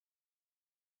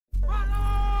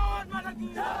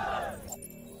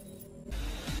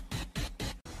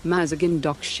Mazagon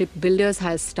Dock Shipbuilders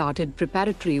has started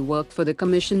preparatory work for the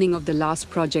commissioning of the last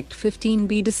Project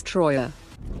 15B destroyer.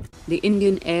 The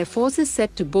Indian Air Force is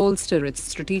set to bolster its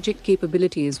strategic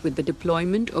capabilities with the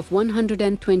deployment of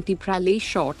 120 Pralay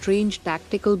short-range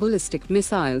tactical ballistic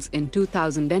missiles in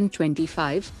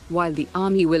 2025, while the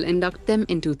Army will induct them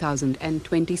in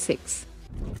 2026.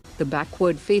 The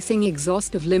backward-facing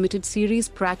exhaust of limited series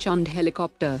Prachand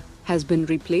helicopter has been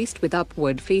replaced with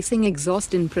upward-facing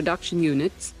exhaust in production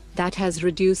units that has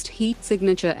reduced heat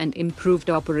signature and improved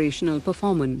operational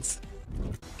performance.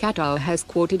 Qatar has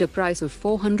quoted a price of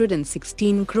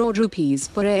 416 crore rupees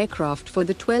per aircraft for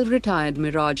the 12 retired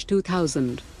Mirage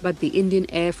 2000, but the Indian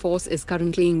Air Force is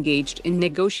currently engaged in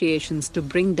negotiations to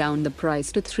bring down the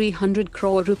price to 300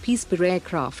 crore rupees per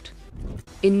aircraft.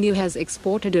 India has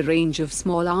exported a range of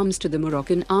small arms to the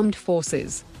Moroccan armed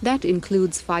forces that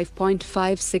includes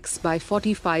 5.56 by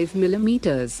 45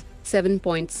 mm,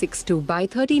 7.62 by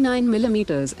 39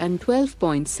 mm and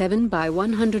 12.7 by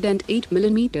 108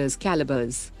 mm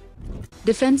calibers.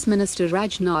 Defence Minister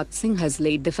Rajnath Singh has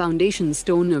laid the foundation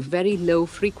stone of Very Low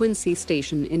Frequency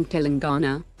Station in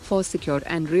Telangana for secure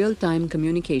and real-time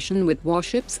communication with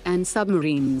warships and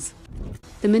submarines.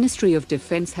 The Ministry of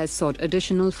Defence has sought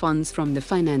additional funds from the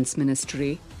Finance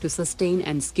Ministry to sustain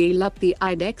and scale up the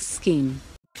iDEX scheme.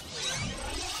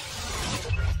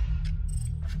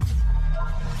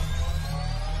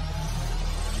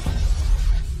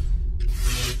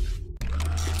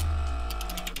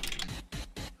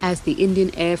 As the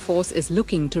Indian Air Force is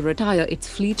looking to retire its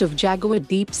fleet of Jaguar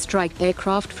deep strike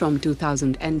aircraft from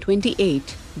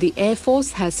 2028, the Air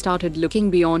Force has started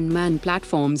looking beyond manned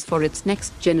platforms for its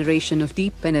next generation of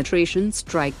deep penetration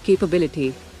strike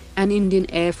capability. An Indian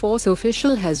Air Force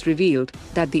official has revealed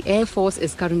that the Air Force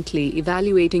is currently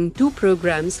evaluating 2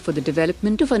 programs for the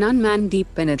development of an unmanned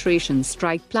deep penetration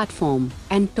strike platform,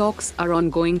 and talks are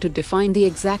ongoing to define the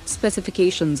exact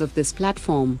specifications of this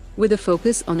platform, with a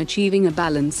focus on achieving a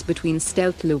balance between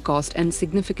stealth low cost and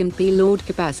significant payload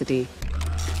capacity.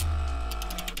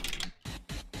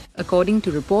 According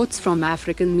to reports from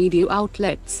African media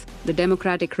outlets, the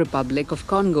Democratic Republic of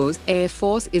Congo's Air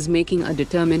Force is making a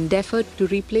determined effort to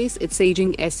replace its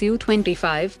aging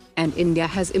Su-25, and India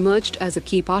has emerged as a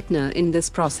key partner in this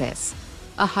process.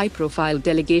 A high-profile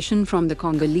delegation from the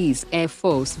Congolese Air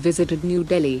Force visited New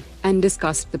Delhi and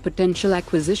discussed the potential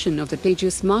acquisition of the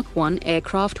Tejas Mark I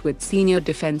aircraft with senior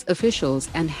defense officials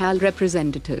and HAL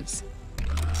representatives.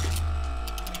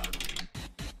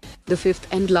 The 5th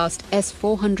and last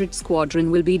S-400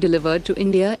 squadron will be delivered to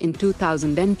India in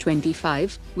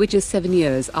 2025, which is 7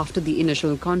 years after the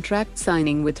initial contract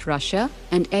signing with Russia,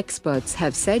 and experts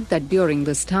have said that during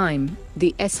this time,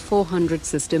 the S-400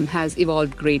 system has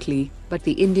evolved greatly, but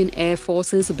the Indian Air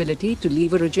Force's ability to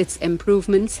leverage its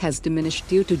improvements has diminished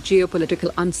due to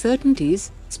geopolitical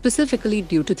uncertainties, specifically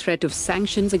due to threat of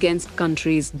sanctions against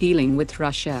countries dealing with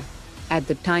Russia. At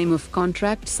the time of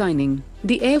contract signing,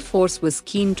 the Air Force was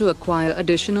keen to acquire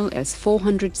additional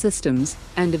S-400 systems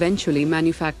and eventually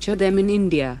manufacture them in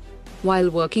India. While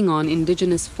working on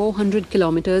indigenous 400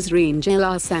 km range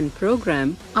LRSAN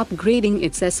program, upgrading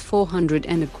its S-400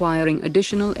 and acquiring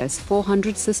additional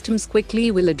S-400 systems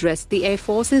quickly will address the Air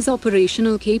Force's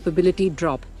operational capability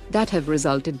drop that have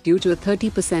resulted due to a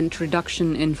 30%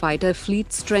 reduction in fighter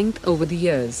fleet strength over the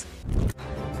years.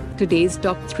 Today's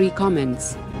top 3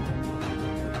 comments.